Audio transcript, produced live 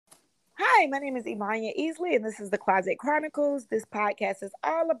Hi, my name is Imanya Easley, and this is the Closet Chronicles. This podcast is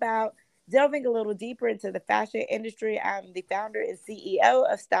all about delving a little deeper into the fashion industry. I'm the founder and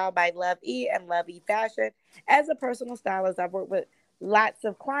CEO of Style by Love E and Love E Fashion. As a personal stylist, I've worked with lots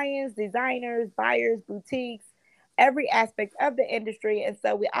of clients, designers, buyers, boutiques, every aspect of the industry. And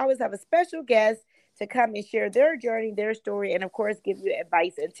so we always have a special guest to come and share their journey, their story, and of course, give you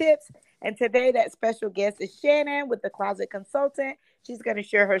advice and tips. And today, that special guest is Shannan with the Closet Consultant. She's going to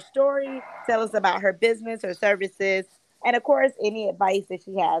share her story, tell us about her business, her services, and of course, any advice that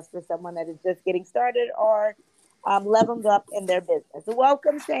she has for someone that is just getting started or leveling up in their business. So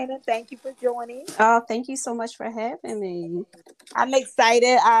welcome, Shannon. Thank you for joining. Oh, thank you so much for having me. I'm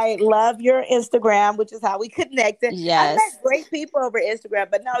excited. I love your Instagram, which is how we connected. I've Yes. met great people over Instagram,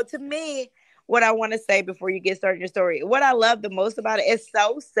 but no, to me, what I want to say before you get started your story, what I love the most about it is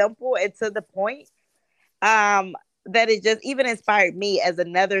so simple and to the point. Um, that it just even inspired me as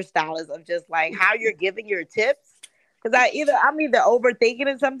another stylist of just like how you're giving your tips. Because I'm either overthinking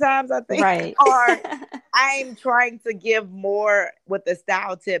it sometimes, I think, Right. or I'm trying to give more with the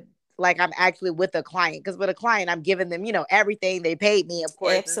style tip, like I'm actually with a client. Because with a client, I'm giving them, everything they paid me, of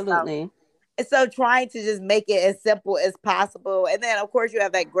course. Absolutely. And so trying to just make it as simple as possible. And then, of course, you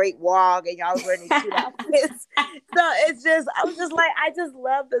have that great walk and y'all was wearing these cute outfits. So it's just, I was just like, I just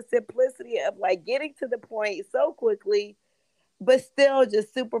love the simplicity of like getting to the point so quickly, but still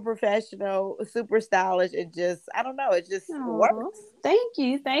just super professional, super stylish, and just, I don't know, it just Oh, works. thank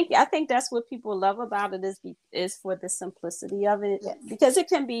you. Thank you. I think that's what people love about it is for the simplicity of it, Yes. because it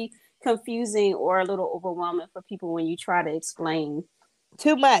can be confusing or a little overwhelming for people when you try to explain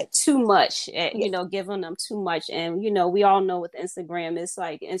Too much. too much, Yes. giving them too much. And we all know with Instagram it's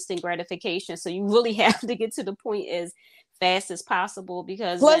like instant gratification, so you really have to get to the point as fast as possible,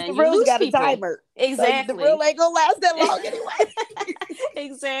 because Plus, then the you reels lose got a people. timer. So the Exactly. reel ain't going to last that long anyway.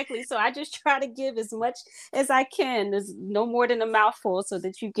 Exactly. So I just try to give as much as I can. There's no more than a mouthful, so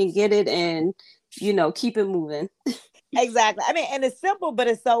that you can get it and keep it moving. Exactly. I mean, and it's simple, but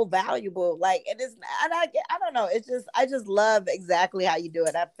it's so valuable. Like, it is, and I don't know. It's just, I just love exactly how you do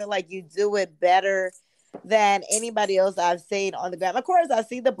it. I feel like you do it better than anybody else I've seen on the ground. Of course, I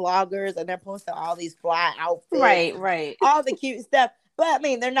see the bloggers and they're posting all these fly outfits Right, and right. all the cute stuff. But I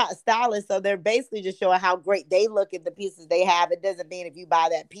mean, they're not stylists, so they're basically just showing how great they look in the pieces they have. It doesn't mean if you buy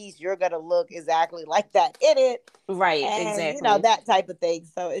that piece, you're gonna look exactly like that in it, Right, and exactly. that type of thing.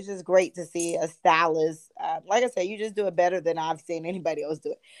 So it's just great to see a stylist. Like I said, you just do it better than I've seen anybody else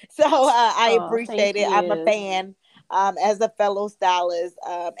do it. So I Oh, appreciate thank it. I'm a you. fan. As a fellow stylist,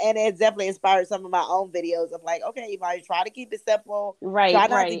 and it's definitely inspired some of my own videos of like, okay, if I try to keep it simple, Right, try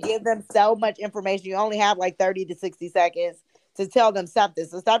not to right. give them so much information. You only have like 30 to 60 seconds to tell them something.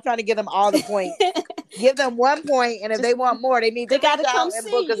 So stop trying to give them all the points. Give them one point, and if Just they want more, they need to they reach gotta come out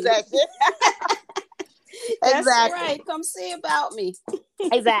and book see a you. session. That's Exactly. right. Come see about me.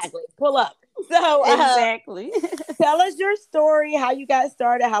 Exactly. Pull up. So Exactly. tell us your story, how you got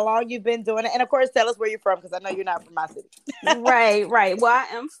started, how long you've been doing it, and of course, tell us where you're from because I know you're not from my city. Right, right. Well,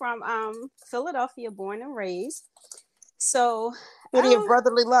 I am from Philadelphia, born and raised. So City of um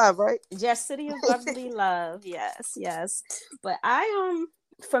brotherly love, right? just city of brotherly love. Yes, yes. But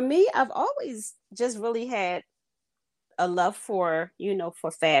for me, I've always just really had a love for,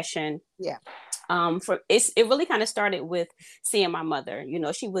 for fashion. Yeah. It really kind of started with seeing my mother.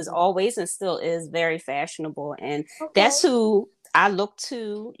 She was Mhm. always and still is very fashionable, and Okay. that's who I looked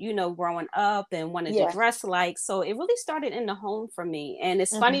to, growing up and wanted to Yeah. dress like. So it really started in the home for me. And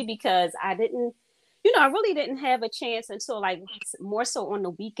it's Hmm. funny because I really didn't have a chance until like more so on the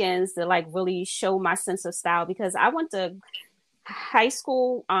weekends to like really show my sense of style, because I went to high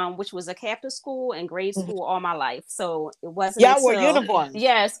school, which was a Catholic school, and grade Hmm. school all my life. So it wasn't Y'all wore until, uniforms.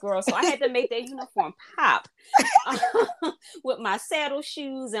 yes, girl. So I had to make that uniform pop with my saddle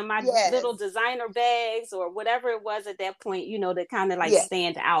shoes and my Yes. little designer bags or whatever it was at that point, to kind of like Yeah.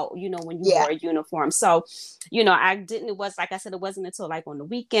 stand out, when you Yeah. wore a uniform. So, it was like I said, it wasn't until like on the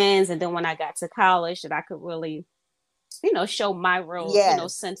weekends. And then when I got to college that I could really show my real,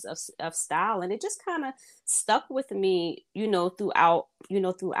 Yes. sense of style. And it just kind of stuck with me, throughout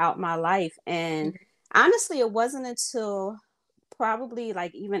my life. And Mhm. honestly, it wasn't until probably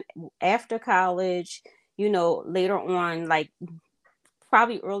like even after college, later on, like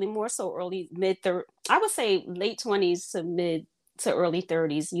probably more so early, I would say late 20s to mid to early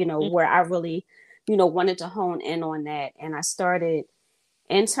 30s, where I really, wanted to hone in on that. And I started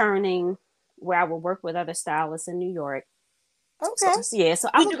interning where I would work with other stylists in New York. So Okay. yeah, so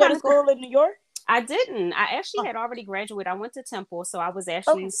I Did would you go kind to of school in New York? I didn't. I actually had already graduated. I went to Temple, so I was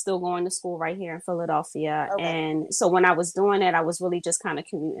actually Okay. still going to school right here in Philadelphia. Okay. And so when I was doing it, I was really just kind of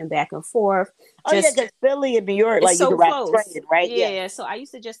commuting back and forth. Oh yeah, Just because Philly and New York, it's like you so can ride the close. train, right? Yes. Yeah. So I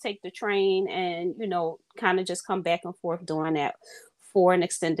used to just take the train and, kind of just come back and forth doing that for an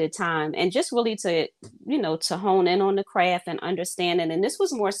extended time and just really to, to hone in on the craft and understand it. And this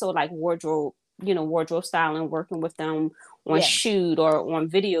was more so like wardrobe styling, working with them on Yeah. shoot or on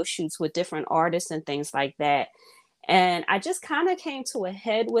video shoots with different artists and things like that. And I just kind of came to a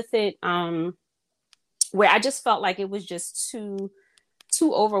head with it, where I just felt like it was just too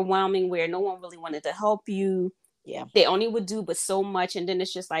overwhelming, where no one really wanted to help you. Yeah. They only would do but so much, and then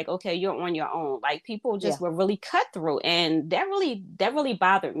it's just like, okay, you're on your own. Like people Yeah. just were really cutthroat, and that really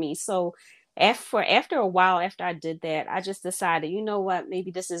bothered me. So after a while, after I did that, I just decided, you know what, maybe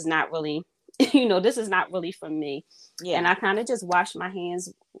this is not really this is not really for me. And Yeah. I kind of just washed my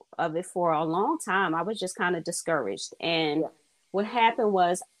hands of it for a long time. I was just kind of discouraged. And Yeah. what happened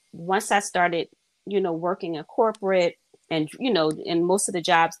was, once I started, working in corporate, and, in most of the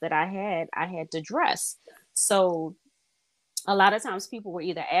jobs that I had to dress. So a lot of times people were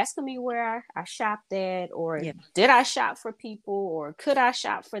either asking me where I shopped at, or Yeah. did I shop for people, or could I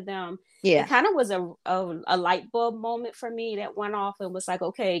shop for them. It Yeah. kind of was a light bulb moment for me that went off and was like,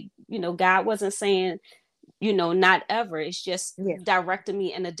 okay, God wasn't saying, not ever. It's just Yeah. directing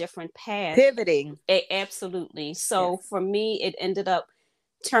me in a different path. Pivoting. Absolutely. Yes. So for me, it ended up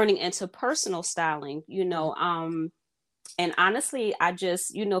turning into personal styling, and honestly, I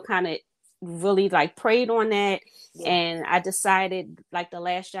just, kind of really like prayed on that. Yeah. And I decided, like the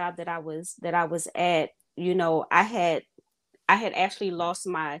last job that I was at, I had actually lost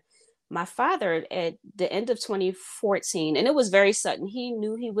my father at the end of 2014, and it was very sudden. He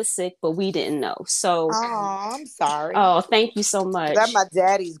knew he was sick, but we didn't know. So, Oh, I'm sorry. oh, thank you so 'Cause I'm much. my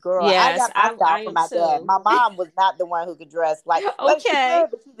daddy's girl. I Yes, got my I style from am my dad. too. My mom was not the one who could dress like, well, she Okay.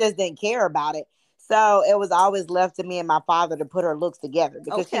 could, but she just didn't care about it. So it was always left to me and my father to put her looks together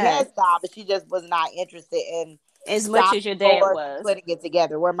because she had Okay. style, but she just was not interested in As much shopping as your dad for was. putting it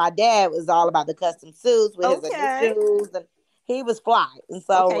together. Where my dad was all about the custom suits with his Okay. initials, and he was fly, and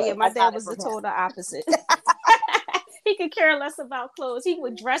so Okay, yeah, my I dad got it was the from total him. opposite. He could care less about clothes. He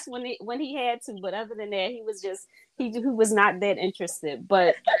would dress when he had to, but other than that, he was not that interested.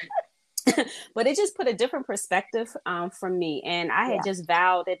 But but it just put a different perspective for me, and I had Yeah. just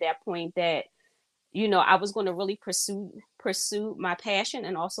vowed at that point that, I was going to really pursue my passion,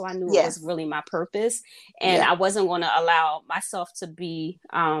 and also I knew it was Yes. really my purpose, and Yeah. I wasn't going to allow myself to be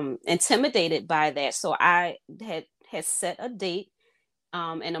intimidated by that. So I had set a date,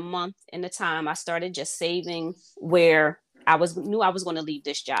 in a month, in the time I started just saving, where knew I was going to leave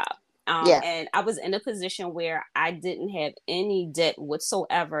this job. Yeah. And I was in a position where I didn't have any debt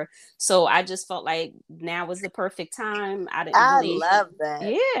whatsoever. So I just felt like now was the perfect time. I didn't I really, love that.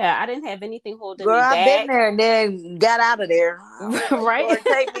 yeah, I didn't have anything holding Girl, me I've been back. there and then got out of there. I was like, Right. Lord,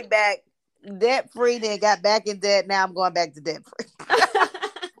 take me back debt free, then got back in debt. Now I'm going back to debt free.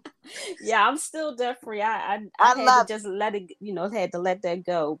 Yeah, I'm still debt free. I I had to love just let it, had to let that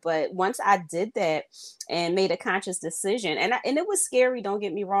go. But once I did that and made a conscious decision, and it was scary. Don't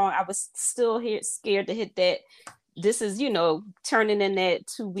get me wrong. I was still scared to hit that. This is, turning in that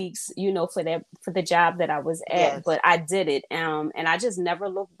 2 weeks, for the job that I was it. at, Yes. but I did it. And I just never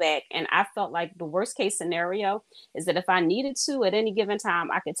looked back. And I felt like the worst case scenario is that if I needed to at any given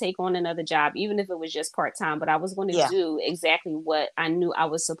time, I could take on another job, even if it was just part-time, but I was going to Yeah. do exactly what I knew I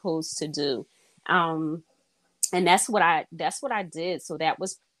was supposed to do. And that's what I did. So that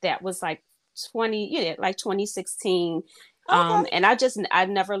was like 2016. Okay. And I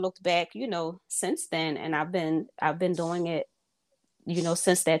never looked back, since then. And I've been doing it,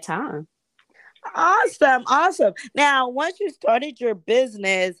 since that time. Awesome. Awesome. Now, once you started your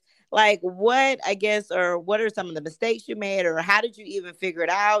business, like what, I guess, or what are some of the mistakes you made, or how did you even figure it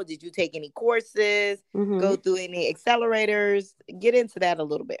out? Did you take any courses, Mm-hmm. go through any accelerators? Get into that a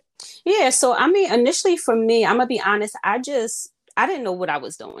little bit. Yeah. So, I mean, initially for me, I'm gonna be honest, I didn't know what I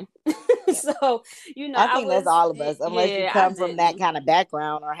was doing. Yeah. So, I think that's all of us, unless you yeah, I come from that didn't. kind of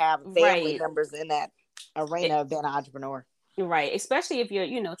background or have family Right. members in that arena of being an entrepreneur. Right, especially if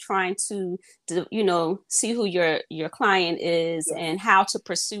you're, trying to, see who your client is Yeah. and how to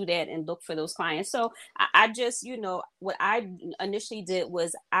pursue that and look for those clients. So I just, what I initially did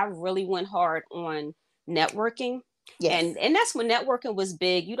was I really went hard on networking. Yes. And that's when networking was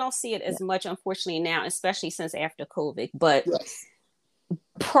big. You don't see it Yeah. as much, unfortunately, now, especially since after COVID. But Yes.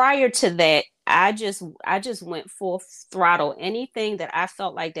 prior to that, I just went full throttle. Anything that I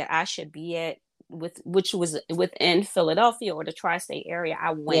felt like that I should be at, which was within Philadelphia or the tri-state area.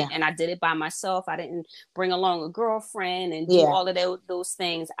 I went Yeah. and I did it by myself. I didn't bring along a girlfriend and do Yeah. all of those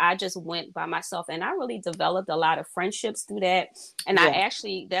things. I just went by myself, and I really developed a lot of friendships through that. And I Yeah.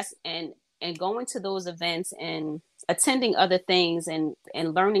 actually and going to those events and attending other things and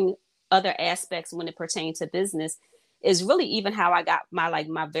learning other aspects when it pertains to business is really even how I got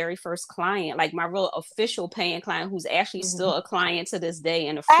my very first client, like my real official paying client, who's actually Mhm. still a client to this day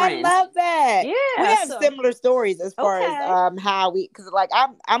and a I friend. love that. We Yeah. have So similar stories as far as okay. how we, because like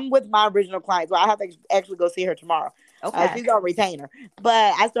I'm with my original client, so I have to actually go see her tomorrow. Okay. She's on retainer,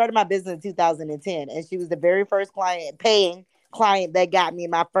 but I started my business in 2010, and she was the very first paying client that got me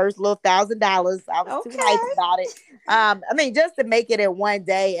my first little $1,000. I was too hype Okay. about it. I mean, just to make it in one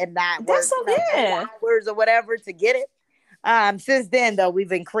day and not That's work, so, yeah. 8 hours or whatever to get it. Since then though,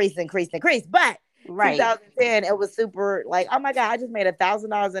 we've increased. But Right. 2010, it was super like, oh my God, I just made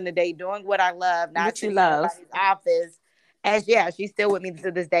 $1,000 in a day doing what I love, not What you sitting in love. nobody's office. And yeah, she's still with me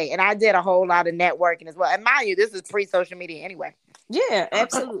to this day. And I did a whole lot of networking as well. And mind you, this is pre-social media anyway. Yeah,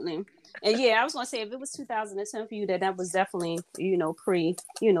 absolutely. And yeah, I was gonna say if it was 2010 for you, that was definitely, pre,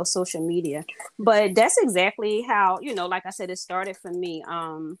 social media. But that's exactly how, like I said, it started for me.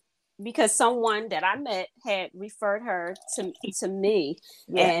 Because someone that I met had referred her to me.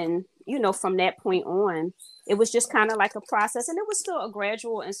 Yeah. And, from that point on, it was just kind of like a process. And it was still a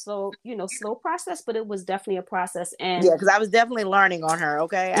gradual and slow process, but it was definitely a process. And Yeah, because I was definitely learning on her.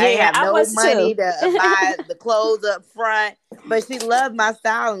 Okay, I ain't yeah, have I no was money too. to buy the clothes up front, but she loved my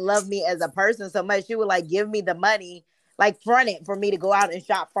style and loved me as a person so much. She would like give me the money, like front it for me to go out and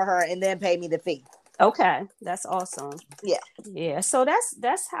shop for her, and then pay me the fee. Okay, that's awesome. Yeah. Yeah, so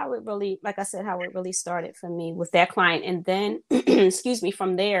that's how it really, like I said, how it really started for me with that client. And then excuse me,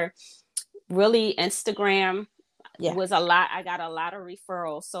 from there, really Instagram Yeah. was a lot. I got a lot of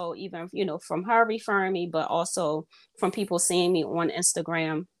referrals, so even from her referring me, but also from people seeing me on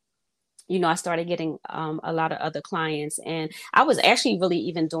Instagram. I started getting a lot of other clients, and I was actually really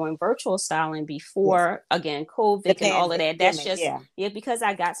even doing virtual styling Yes. before, again, The COVID and all of that. That's pandemic. just, Yeah. yeah, because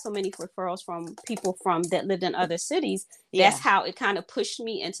I got so many referrals from people that lived in other cities. That's Yeah. how it kind of pushed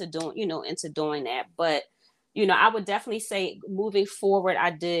me into doing that. But, I would definitely say moving forward,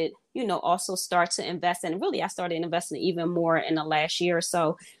 I did, also start to invest. And really, I started investing even more in the last year or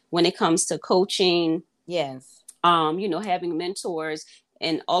so when it comes to coaching, Yes. having mentors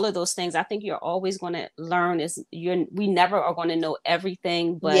and all of those things. I think you're always going to learn. We never are going to know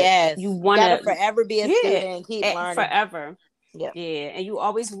everything, but you Yes. You want gotta to, forever be a yeah, student and keep learning. forever. Yeah. Yeah. And you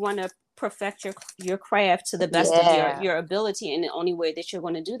always want to perfect your craft to the best of Yeah. your ability. And the only way that you're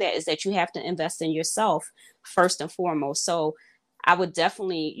going to do that is that you have to invest in yourself first and foremost. So I would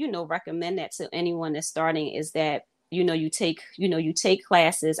definitely, recommend that to anyone that's starting, is that, you take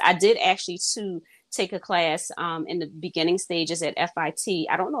classes. I did actually too take a class in the beginning stages at FIT.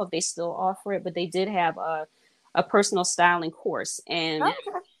 I don't know if they still offer it, but they did have a personal styling course. Okay.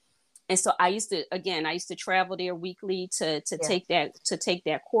 And so I used to travel there weekly to Yeah. take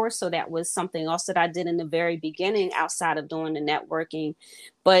that course. So that was something else that I did in the very beginning outside of doing the networking.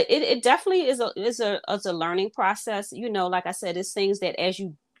 But it definitely is a learning process. Like I said, it's things that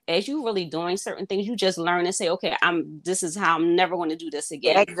as you really doing certain things, you just learn and say, okay, this is how I'm never going to do this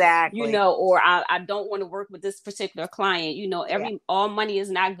again. Exactly. Or I don't want to work with this particular client. Yeah. All money is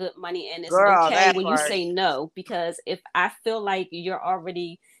not good money, and it's Girl, okay that when you part. say no, because if I feel like you're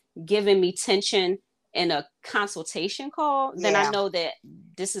already giving me tension in a consultation call, then I Yeah. know that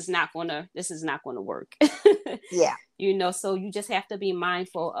this is not gonna work. Yeah. So you just have to be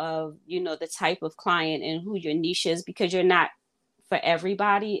mindful of, the type of client and who your niche is, because you're not for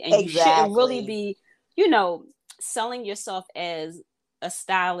everybody, and you shouldn't really Exactly. be, selling yourself as a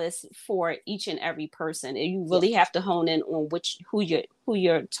stylist for each and every person. And you Yeah. really have to hone in on who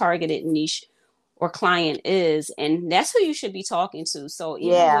your targeted niche or client is, and that's who you should be talking to. So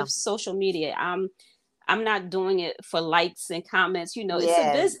even Yeah. with social media, I'm not doing it for likes and comments.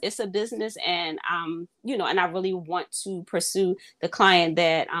 Yes. It's a business, and and I really want to pursue the client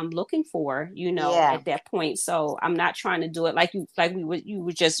that I'm looking for, Yeah. at that point. So I'm not trying to do it you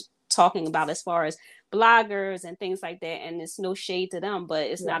were just talking about, as far as bloggers and things like that. And it's no shade to them, but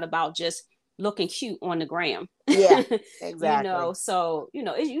it's Yeah. not about just looking cute on the gram. Yeah. Exactly. So you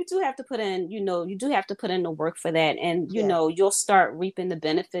do have to put in, the work for that. And Yeah. you'll start reaping the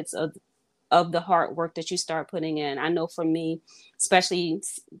benefits of the hard work that you start putting in. I know for me, especially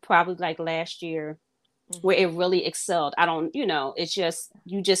probably like last year, where Hmm. it really excelled. I don't, it's just,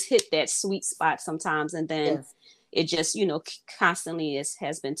 you just hit that sweet spot sometimes, and then Yes. it just, constantly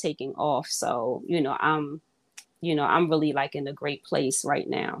has been taking off. So, I'm really like in a great place right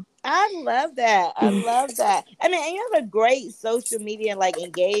now. I love that. I love that. I mean, and you have a great social media like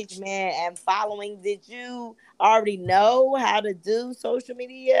engagement and following. Did you already know how to do social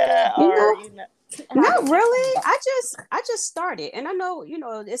media, You or know, you know how not did you come really. about? I just started. And I know,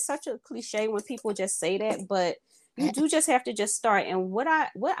 it's such a cliche when people just say that, but you do just have to just start. And what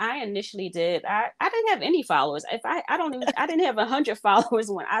I initially did, I didn't have any followers. If I don't even I didn't have 100 followers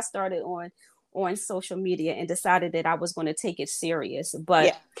when I started on social media and decided that I was going to take it serious. But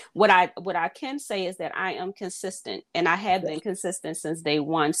Yeah, what I can say is that I am consistent, and I have yeah, been consistent since day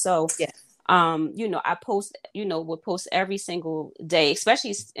one. So yeah, I post, would post every single day,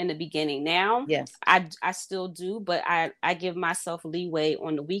 especially in the beginning. Now yes, I still do, but I give myself leeway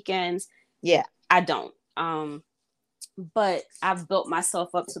on the weekends. yeah, I don't. But I've built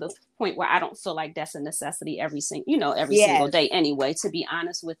myself up to the point where I don't feel like that's a necessity every single yes, day anyway, to be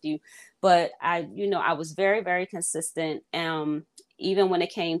honest with you. But I was very, very consistent. Even when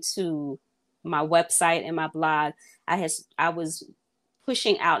it came to my website and my blog, I was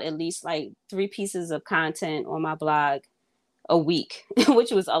pushing out at least like 3 pieces of content on my blog a week,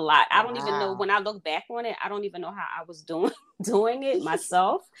 which was a lot. I don't even know, wow, when I look back on it, I don't even know how I was doing doing it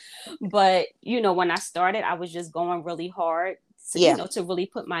myself. But when I started, I was just going really hard to, yeah, to really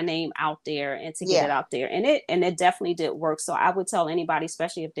put my name out there and to get it yeah. out there. And it definitely did work. So I would tell anybody,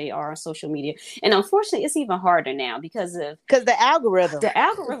 especially if they are on social media. And unfortunately, it's even harder now because of Because the algorithm. the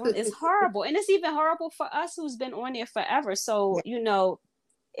algorithm is horrible. And it's even horrible for us who's been on there forever. So, Yeah.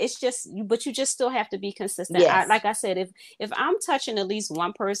 it's just but you just still have to be consistent. Yes. Like I said, if I'm touching at least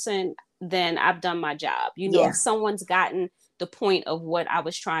one person, then I've done my job. Yeah. If someone's gotten the point of what I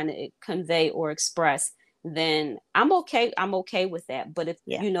was trying to convey or express, then I'm okay with that. But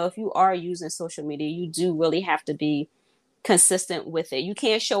Yeah. if you are using social media, you do really have to be consistent with it. You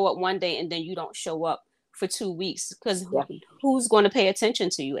can't show up one day and then you don't show up for 2 weeks, because Yeah. who's going to pay attention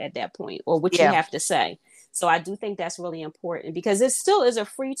to you at that point, or what you Yeah. have to say? So I do think that's really important, because it still is a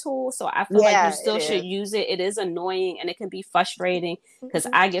free tool. So I feel like you Yeah, it still should is. use it. It is annoying and it can be frustrating, because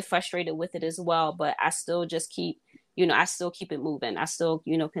Mhm. I get frustrated with it as well. But I still just keep it moving. I still,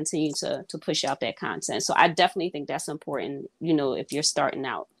 continue to push out that content. So I definitely think that's important, if you're starting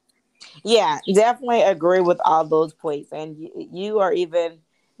out. Yeah, definitely agree with all those points. And you are even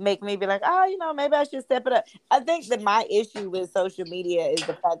make me be like, oh, maybe I should step it up. I think that my issue with social media is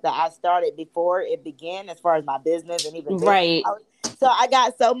the fact that I started before it began, as far as my business and even business Right, knowledge. So I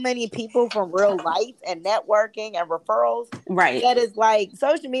got so many people from real life and networking and referrals right. that is like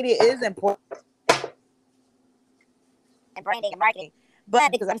social media is important and branding and marketing.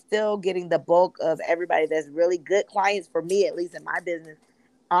 But because I'm still getting the bulk of everybody that's really good clients for me, at least in my business,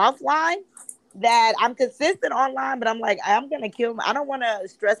 offline, that I'm consistent online, but I'm like, I'm gonna kill. I don't want to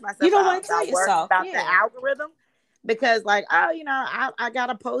stress You myself don't out want to kill about worrying yourself. about the Yeah. algorithm because, like, oh, I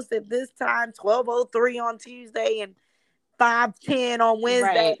gotta post at this time, 12:03 on Tuesday and 5:10 on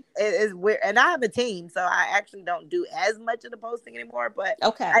Wednesday. Right. It is weird, and I have a team, so I actually don't do as much of the posting anymore. But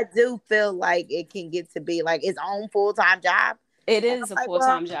Okay. I do feel like it can get to be like its own full time job, It and I'm is a like, full well,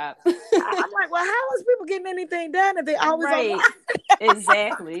 time job. I'm like, well, how is people getting anything done if they always online? Right.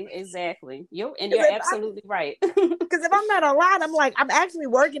 Exactly. Exactly. You're Because absolutely right. if I'm not online, I'm like, I'm actually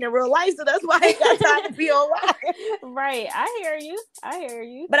working in real life, so that's why I ain't got time to be online. Right. I hear you. I hear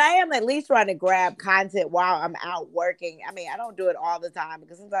you. But I am at least trying to grab content while I'm out working. I mean, I don't do it all the time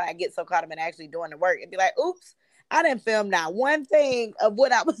because sometimes I get so caught up in actually doing the work and be like, oops, I didn't film not one thing of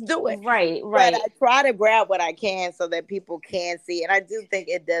what I was doing. Right. But Right. I try to grab what I can so that people can see. And I do think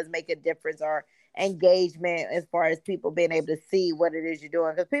it does make a difference or engagement as far as people being able to see what it is you're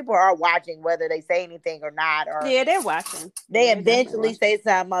doing. Because people are watching whether they say anything or not, or Yeah, they're watching. they They're definitely eventually watching. say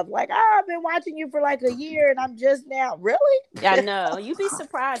something of like, oh, I've been watching you for like a year and I'm just now. Really? Yeah, I know. You'd be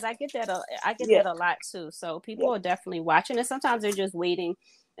surprised. I get Yeah. that a lot too. So Yeah. people are definitely watching, and sometimes they're just waiting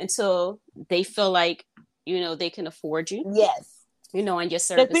until they feel like, they can afford you, Yes. and your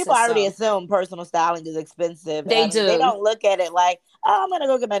Because people services. already So assume personal styling is expensive. they They do. don't look at it like, oh, I'm going to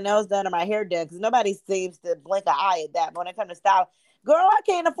go get my nails done or my hair done. Because nobody seems to blink an eye at that. But when it comes to style, girl, I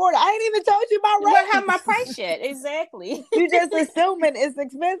can't afford it. I ain't even told you about What have my rates. price yet? Exactly. You just assuming it's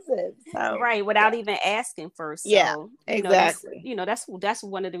expensive. So, Right, yeah. without even asking first. Yeah, So that's exactly. that's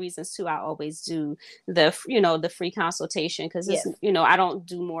one of the reasons too. I always do the free consultation, because it's, Yes. I don't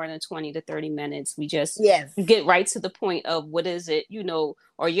do more than 20 to 30 minutes. We just Yes. get right to the point of what is it,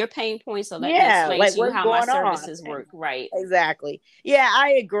 or your pain points. So let me Yeah, explain like to you what's how my going on? services work. Right. Exactly. Yeah,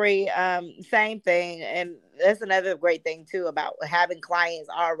 I agree. Same thing, and that's another great thing too about having clients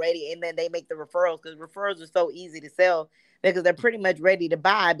already, and then they make the referrals because referrals are so easy to sell because they're pretty much ready to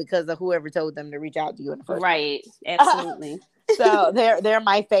buy because of whoever told them to reach out to you in the first place. Right. Absolutely. So they're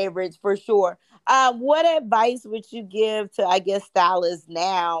my favorites for sure. What advice would you give to, I guess, stylists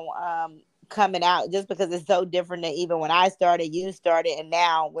now, coming out, just because it's so different than even when I started, you started, and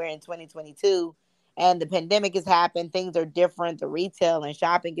now we're in 2022 and the pandemic has happened. Things are different. The retail and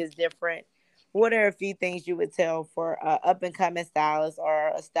shopping is different. What are a few things you would tell for up and coming stylists or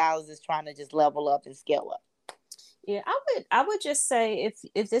a stylist that's trying to just level up and scale up? Yeah, I would just say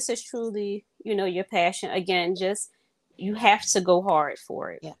if this is truly, your passion, again, just you have to go hard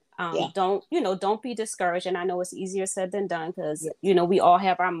for it. Yeah. Yeah. Don't be discouraged. And I know it's easier said than done because, Yeah. we all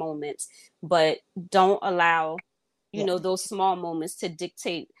have our moments, but don't allow, Yeah. those small moments to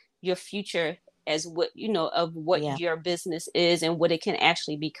dictate your future as what, of what Yeah. your business is and what it can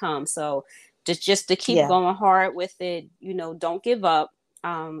actually become. So just to keep Yeah. going hard with it, don't give up.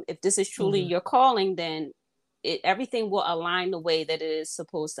 If this is truly Hmm. your calling, then everything will align the way that it is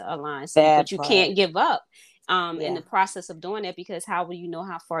supposed to align. So, That but you part. can't give up in Yeah. the process of doing that, because how will you know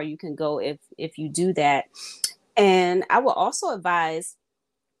how far you can go if you do that? And I will also advise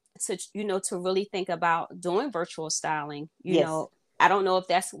to really think about doing virtual styling. Yes. I don't know if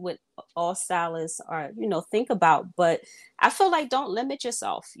that's what all stylists are think about, but I feel like don't limit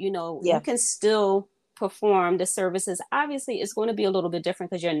yourself. You Yeah. can still perform the services. Obviously it's going to be a little bit different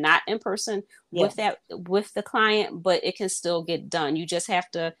because you're not in person with Yes. the client, but it can still get done. You just have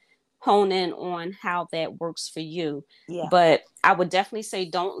to hone in on how that works for you. Yeah. But I would definitely say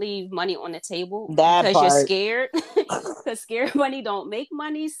don't leave money on the table That because you're part. scared. Because scared money don't make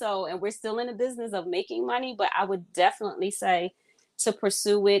money. So, and we're still in the business of making money, but I would definitely say to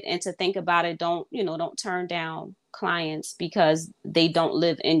pursue it and to think about it. Don't turn down clients because they don't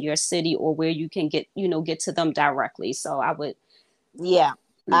live in your city or where you can get to them directly. So I would Yeah,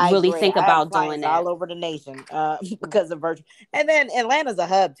 I really agree. think I have about doing clients that. all over the nation because of virtual. And then Atlanta's a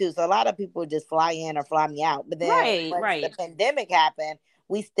hub too, so a lot of people just fly in or fly me out. But then Right, once the right. pandemic happened,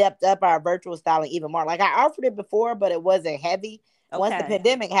 we stepped up our virtual styling even more. Like I offered it before, but it wasn't heavy. Once the Okay.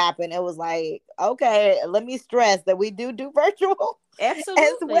 pandemic happened, it was like, okay, let me stress that we do virtual as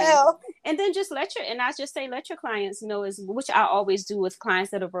Absolutely. well. And then just and I just say, let your clients know, is which I always do with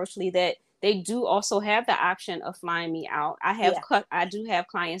clients that are virtually, that they do also have the option of flying me out. Yeah, I do have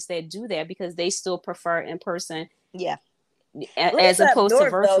clients that do that because they still prefer in person yeah. At least as up opposed to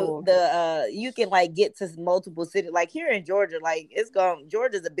north though, virtual. the you can like get to multiple cities. Like here in Georgia, like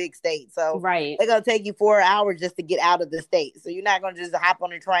Georgia's a big state, so Right. it's gonna take you 4 hours just to get out of the state. So you're not gonna just hop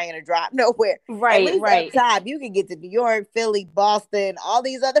on a train or drive nowhere. At Right, least up right. top, you can get to New York, Philly, Boston, all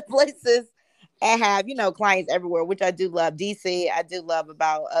these other places, and have clients everywhere, which I do love. DC, I do love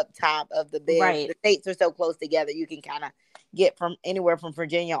about up top of the big. Right. The states are so close together, you can kind of get from anywhere from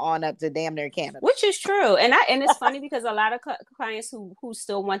Virginia on up to damn near Canada. Which is true. And it's funny because a lot of clients who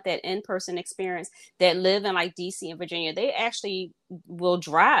still want that in-person experience that live in like DC and Virginia, they actually will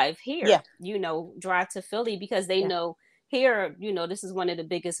drive Yeah, here, drive to Philly because they yeah, know here, this is one of the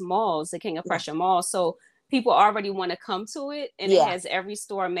biggest malls, the King of yeah, Prussia Mall. So people already want to come to it, and it yeah, has every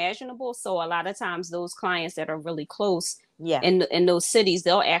store imaginable. So a lot of times those clients that are really close yeah. in those cities,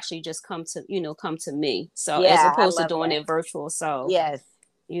 they'll actually just come to me. So as Yeah, I opposed to love doing that. it virtual. So Yes.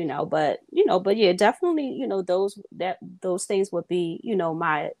 but yeah, definitely, those things would be,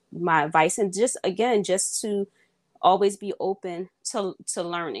 my advice. And just again, just to always be open to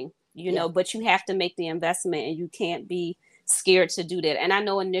learning, Yeah. but you have to make the investment and you can't be scared to do that. And I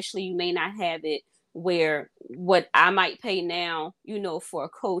know initially you may not have it where what I might pay now, for a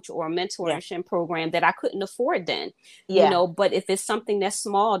coach or a Yeah. mentorship program that I couldn't afford then, Yeah. but if it's something that's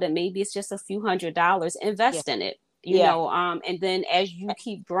small, that maybe it's just a few $100s, Yeah. invest in it, Yeah. and then as you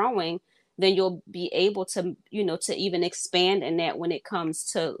keep growing, then you'll be able to, to even expand in that when it comes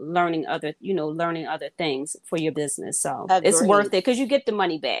to learning other things for your business. So it's worth Agreed. it because you get the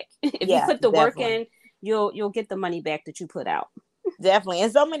money back. If you Yeah, put the work definitely. in, you'll get the money back that you put out. Definitely.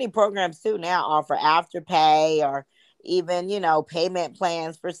 And so many programs too now offer afterpay or even, payment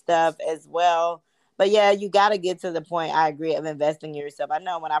plans for stuff as well. But yeah, you got to get to the point, I agree, of investing in yourself. I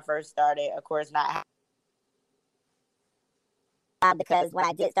know when I first started, of course, not because when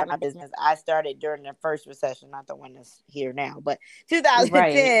I did start my business, I started during the first recession, not the one that's here now, but Right.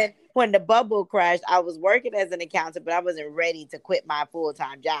 2010, when the bubble crashed. I was working as an accountant, but I wasn't ready to quit my full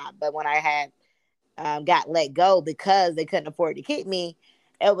time job. But when I had got let go because they couldn't afford to keep me,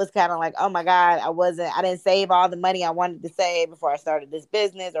 it was kind of like, oh my God, I didn't save all the money I wanted to save before I started this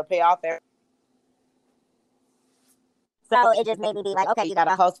business or pay off everything. So it just made me be like, okay, you got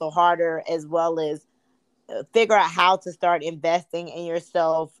to hustle harder as well as figure out how to start investing in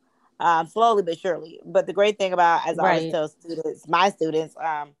yourself. slowly but surely. But the great thing about, as I always Right. tell students, my students,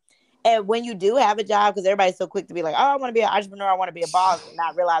 and when you do have a job, because everybody's so quick to be like, oh, I want to be an entrepreneur, I want to be a boss, and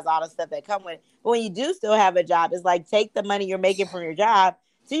not realize all the stuff that come with it. But when you do still have a job, it's like take the money you're making from your job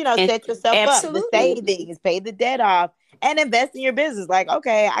to, And set yourself up, the absolutely. savings, pay the debt off, and invest in your business. Like,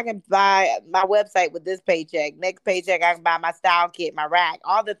 okay, I can buy my website with this paycheck. Next paycheck, I can buy my style kit, my rack,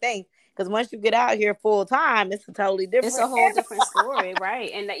 all the things. Because once you get out here full time, it's a totally It's different a whole animal. different story, right?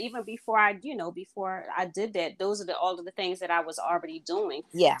 And even before I did that, those are all of the things that I was already doing.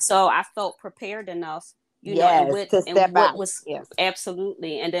 Yeah. So I felt prepared enough, and Yes. To and step what out. was Yes.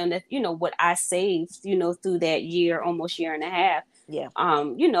 absolutely, and then what I saved, through that year, almost year and a half, Yeah.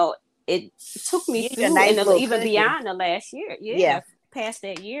 um, it took me Give you a through, nice and little even cushion. beyond the last year, Yeah. yeah, past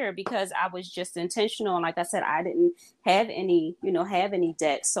that year, because I was just intentional. And like I said, I didn't have any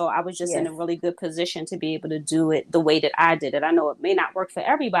debt. So I was just in Yes. a really good position to be able to do it the way that I did it. I know it may not work for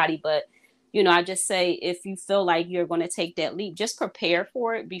everybody, but I just say, if you feel like you're going to take that leap, just prepare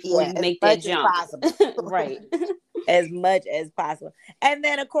for it before Yeah. you As make that much as jump. possible. Right. As much as possible. And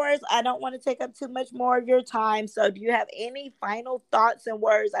then, of course, I don't want to take up too much more of your time. So, do you have any final thoughts and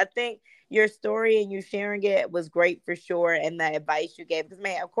words? I think your story and you sharing it was great for sure. And the advice you gave, because,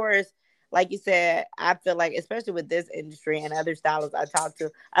 man, of course, like you said, I feel like, especially with this industry and other stylists I talk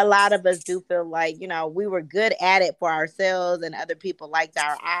to, a lot of us do feel like, we were good at it for ourselves and other people liked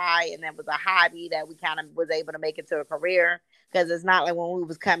our eye. And that was a hobby that we kind of was able to make into a career, because it's not like when we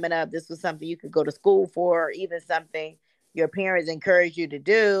was coming up, this was something you could go to school for, or even something your parents encouraged you to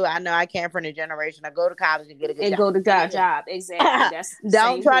do. I know I came from a generation. I go to college and get a good And job. go to God job. Exactly. That's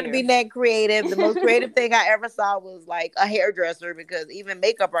Don't same try to be here. that creative. The most creative thing I ever saw was like a hairdresser, because even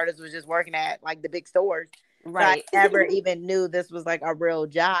makeup artists was just working at like the big stores. So I Right. never even knew this was like a real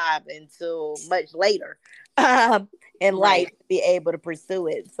job until much later in life Right. to be able to pursue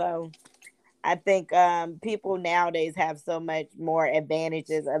it. So I think people nowadays have so much more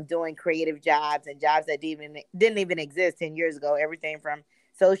advantages of doing creative jobs and jobs that didn't even exist 10 years ago. Everything from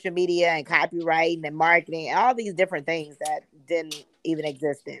social media and copywriting and marketing, and all these different things that didn't even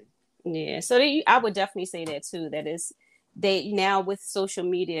exist then. Yeah, so I would definitely say that too. That is, they now, with social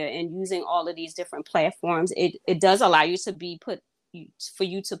media and using all of these different platforms, it does allow you to for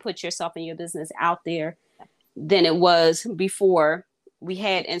you to put yourself and your business out there than it was before we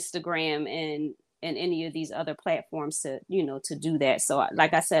had Instagram and any of these other platforms to do that. So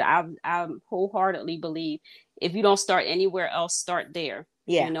like I said, I wholeheartly believe, if you don't start anywhere else, start there.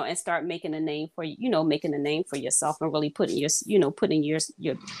 Yeah, And start making a name for making a name for yourself, and really putting your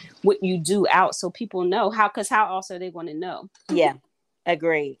what you do out, so people know how. Because how else are they going to know? yeah.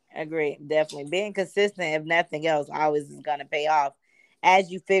 Agree. Definitely. Being consistent, if nothing else, always is going to pay off as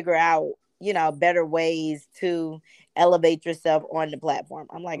you figure out, better ways to elevate yourself on the platform.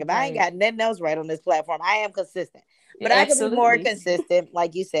 I'm like, if I ain't Right. got nothing else right on this platform, I am consistent. But I could be more Absolutely. consistent,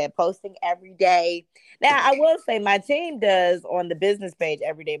 like you said, posting every day. Now, I will say my team does on the business page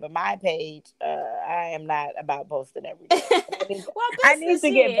every day, but my page, I am not about posting every day. Well, I need business, to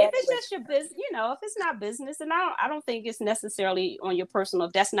get yeah. If better it's with just your business, if it's not business, and I don't think it's necessarily on your personal.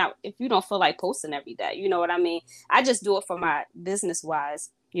 If that's not, if you don't feel like posting every day, you know what I mean. I just do it for my business wise.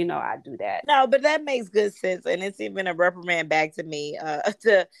 I do that. No, but that makes good sense, and it's even a reprimand back to me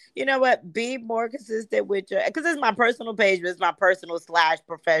to be more consistent with your, because it's my personal page, but it's my personal slash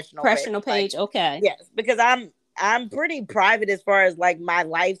professional page. Professional Like, page, okay. yes, because I'm pretty private as far as like my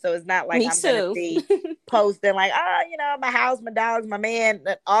life, so it's not like Me I'm gonna too. be posting like, my house, my dogs, my man,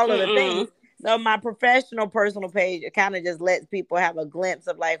 all of the things. Mm-mm. So my professional personal page, it kind of just lets people have a glimpse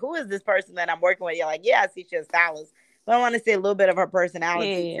of like, who is this person that I'm working with? You're like, yeah, I see she's a stylist. But I want to see a little bit of her personality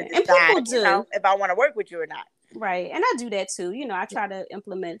to Yeah, and people decide, do. if I want to work with you or not. Right. And I do that too. I try to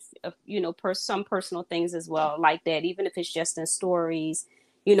implement, some personal things as well, like that, even if it's just in stories.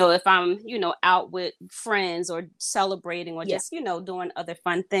 If I'm, out with friends or celebrating, or Yeah. just, doing other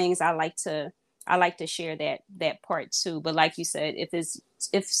fun things, I like to share that part too. But like you said,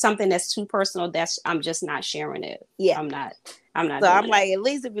 if something that's too personal, I'm just not sharing it. Yeah. I'm not So I'm doing it. like, at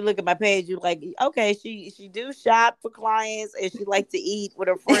least if you look at my page, you're like, okay, she do shop for clients and she like to eat with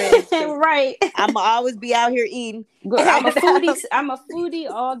her friends, because Right. I'm always be out here eating. Girl, I'm a foodie. I'm a foodie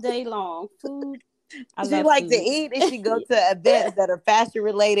all day long. Food. I She love like to food. eat and she go to events that are fashion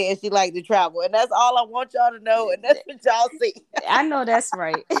related and she like to travel. And that's all I want y'all to know. And that's what y'all see. I know that's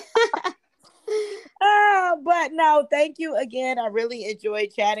right. But no, thank you again. I really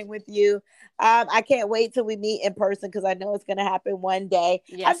enjoyed chatting with you. I can't wait till we meet in person, because I know it's going to happen one day.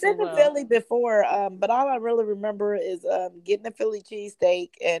 I've Yes, it been to will. Philly before, but all I really remember is getting a Philly cheesesteak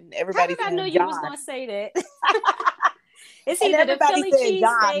and How everybody did I know saying you was John. gonna say that? It's And either the everybody Philly said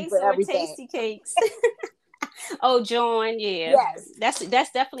John cheesesteaks for or everything. tasty cakes. Oh, John, yeah. Yes.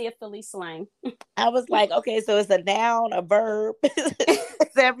 That's definitely a Philly slang. I was like, okay, so it's a noun, a verb,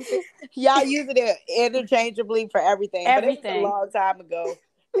 it's everything. Y'all using it interchangeably for everything, but it was a Everything. long time ago.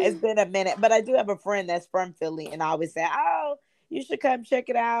 It's been a minute, but I do have a friend that's from Philly, and I always say, "Oh, you should come check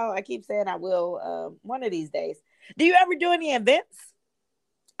it out." I keep saying I will one of these days. Do you ever do any events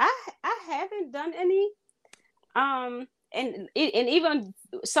I haven't done any. And even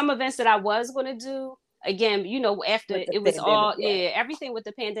some events that I was going to do, again, after with the it was pandemic? all, Yeah, yeah, everything with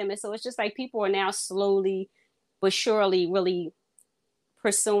the pandemic. So it's just like people are now slowly but surely really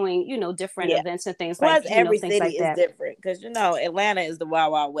pursuing, different yeah. events and things like, Plus, every things city like is that. different because Atlanta is the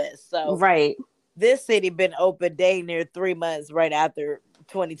Wild Wild West. So Right. this city been open day near 3 months right after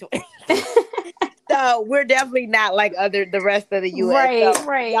 2020. So we're definitely not like the rest of the U.S. Right, So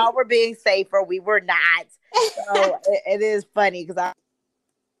right. y'all were being safer. We were not. So it is funny because I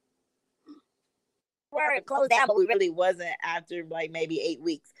were closed down, but we really wasn't after like maybe 8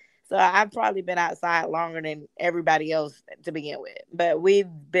 weeks. So I've probably been outside longer than everybody else to begin with. But we've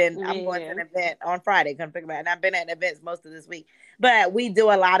been. I'm going to Yeah. an event on Friday. Come think about it. And I've been at events most of this week. But we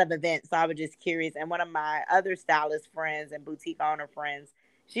do a lot of events. So I was just curious. And one of my other stylist friends and boutique owner friends,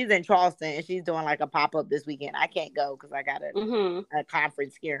 she's in Charleston and she's doing like a pop up this weekend. I can't go because I got Mm-hmm. a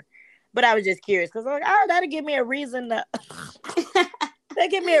conference here. But I was just curious because I'm like, oh, that'll give me a reason to that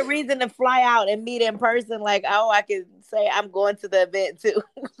give me a reason to fly out and meet in person. Like, oh, I could say I'm going to the event too.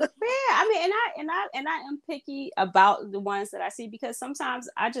 Yeah, I mean, and I am picky about the ones that I see because sometimes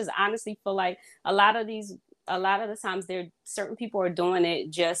I just honestly feel like a lot of the times there certain people are doing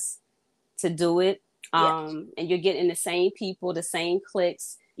it just to do it. Yeah. And you're getting the same people, the same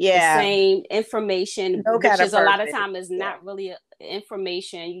clicks, the Yeah. same information, No which kind of is a lot of purpose. time is Yeah. not really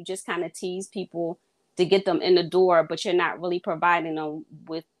information. You just kind of tease people to get them in the door, but you're not really providing them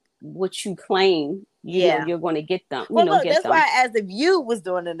with what you claim, Yeah. you're going to get them, Well, look, get that's why them. I asked if you was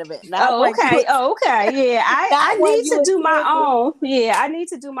doing an event, not Oh, when you, okay. Oh, okay. Yeah, I not need when you to do my intend to own. Yeah, I need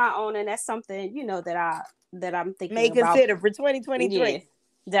to do my own, and that's something that I'm thinking may about. consider for Yeah, 2023.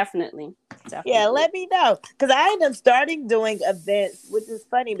 definitely, Yeah, definitely. let me know. Because I ended up starting doing events, which is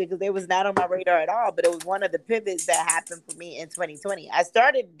funny because it was not on my radar at all, but it was one of the pivots that happened for me in 2020. I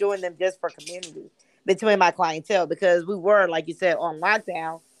started doing them just for community between my clientele because we were, like you said, on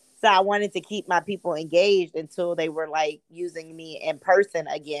lockdown. So I wanted to keep my people engaged until they were like using me in person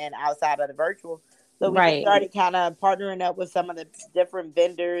again outside of the virtual. So we just Right. started kind of partnering up with some of the different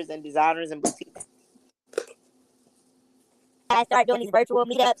vendors and designers and boutiques. I started doing these virtual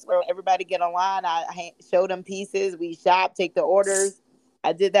meetups where everybody get online. I show them pieces. We shop, take the orders.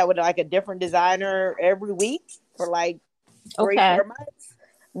 I did that with like a different designer every week for like three, Okay. 4 months.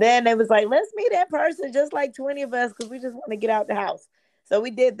 Then it was like, let's meet in person, just like 20 of us, because we just want to get out the house. So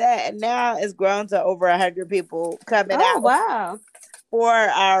we did that, and now it's grown to over 100 people coming Oh, out wow. for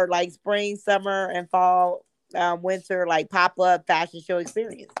our like spring, summer, and fall, winter like pop up fashion show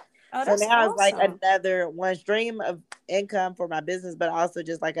experience. Oh, So that's now it's like awesome. another one stream of income for my business, but also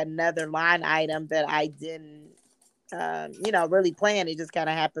just like another line item that I didn't, really plan. It just kind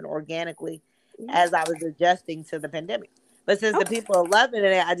of happened organically as I was adjusting to the pandemic. But since the Okay. people are loving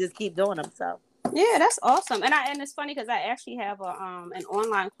it, I just keep doing them. So Yeah, that's awesome. And it's funny because I actually have a an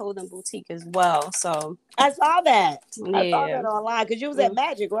online clothing boutique as well. So I saw that. I saw yeah. that online because you was at Mm.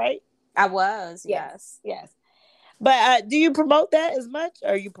 Magic, right? I was, Yes, yes. yes. But do you promote that as much,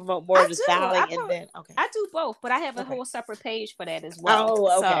 or you promote more I of the do. styling and then okay, I do both, but I have a okay. whole separate page for that as well.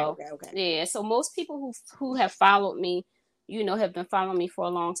 Oh, okay, So okay, okay. yeah, so most people who have followed me, have been following me for a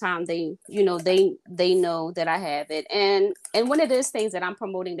long time. They know that I have it, and when it is things that I'm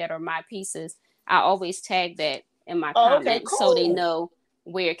promoting that are my pieces, I always tag that in my Oh, okay, comments so they cool. know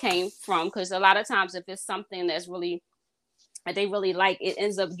where it came from. Because a lot of times, if it's something that's really that they really like, it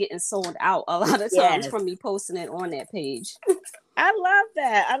ends up getting sold out a lot of times Yes, from me posting it on that page. I love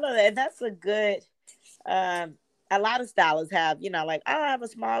that. I love that. And that's a good. Um, a lot of stylists have, like I have a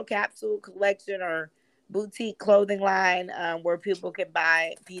small capsule collection or boutique clothing line where people can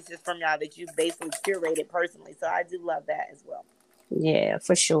buy pieces from y'all that you basically curated personally. So I do love that as well. Yeah,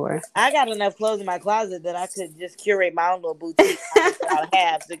 for sure. I got enough clothes in my closet that I could just curate my own little boutique line that I'll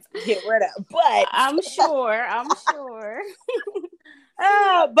have to get rid of. I'm sure. I'm sure.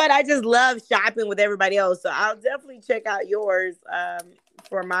 But I just love shopping with everybody else. So I'll definitely check out yours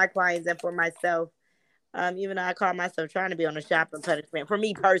for my clients and for myself. Even though I call myself trying to be on a shopping punishment for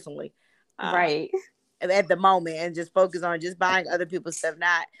me personally. Right. At the moment and just focus on just buying other people's stuff,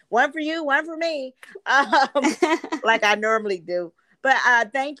 not one for you, one for me, um, like I normally do. But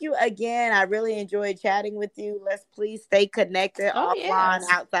thank you again. I really enjoyed chatting with you. Let's please stay connected Oh offline yes.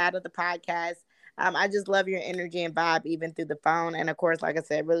 outside of the podcast. I just love your energy and vibe even through the phone. And of course, like I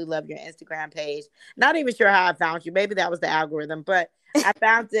said, really love your Instagram page. Not even sure how I found you. Maybe that was the algorithm, but I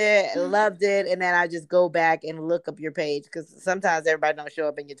found it, loved it, and then I just go back and look up your page because sometimes everybody don't show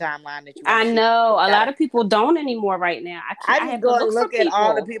up in your timeline that you want I to see. know a Gotta lot of people don't anymore right now. I can't. I I just have to go look and for look at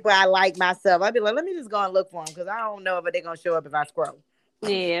all the people. people I like myself. I'd be like, let me just go and look for them because I don't know if they're gonna show up if I scroll.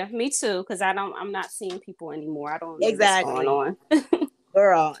 Yeah, me too. Because I don't. I'm not seeing people anymore. I don't know what's going Exactly. on.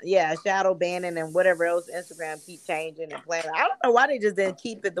 Girl, yeah, shadow banning and whatever else Instagram keep changing and playing. I don't know why they just didn't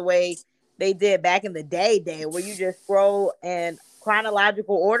keep it the way they did back in the day, where you just scroll in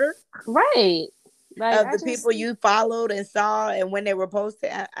chronological order Right. Like of I the just. people you followed and saw and when they were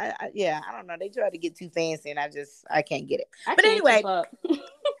posted. Yeah, I don't know. They try to get too fancy, and I can't get it. I But can't keep anyway, up.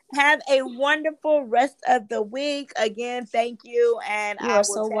 have a wonderful rest of the week. Again, thank you. And You I are will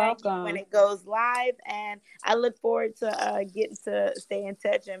so tag you when welcome. it goes live. And I look forward to getting to stay in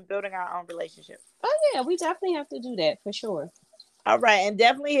touch and building our own relationship. Oh yeah, we definitely have to do that for sure. All right. And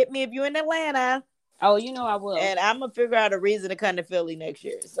definitely hit me if you're in Atlanta. Oh, you know I will. And I'm going to figure out a reason to come to Philly next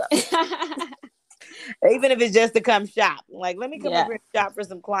year. So even if it's just to come shop, like, let me come up Yeah. here and shop for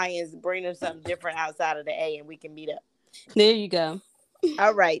some clients, bring them something different outside of the A, and we can meet up. There you go.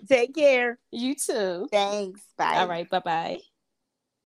 All right. Take care. You too. Thanks. All Bye. right. Bye bye.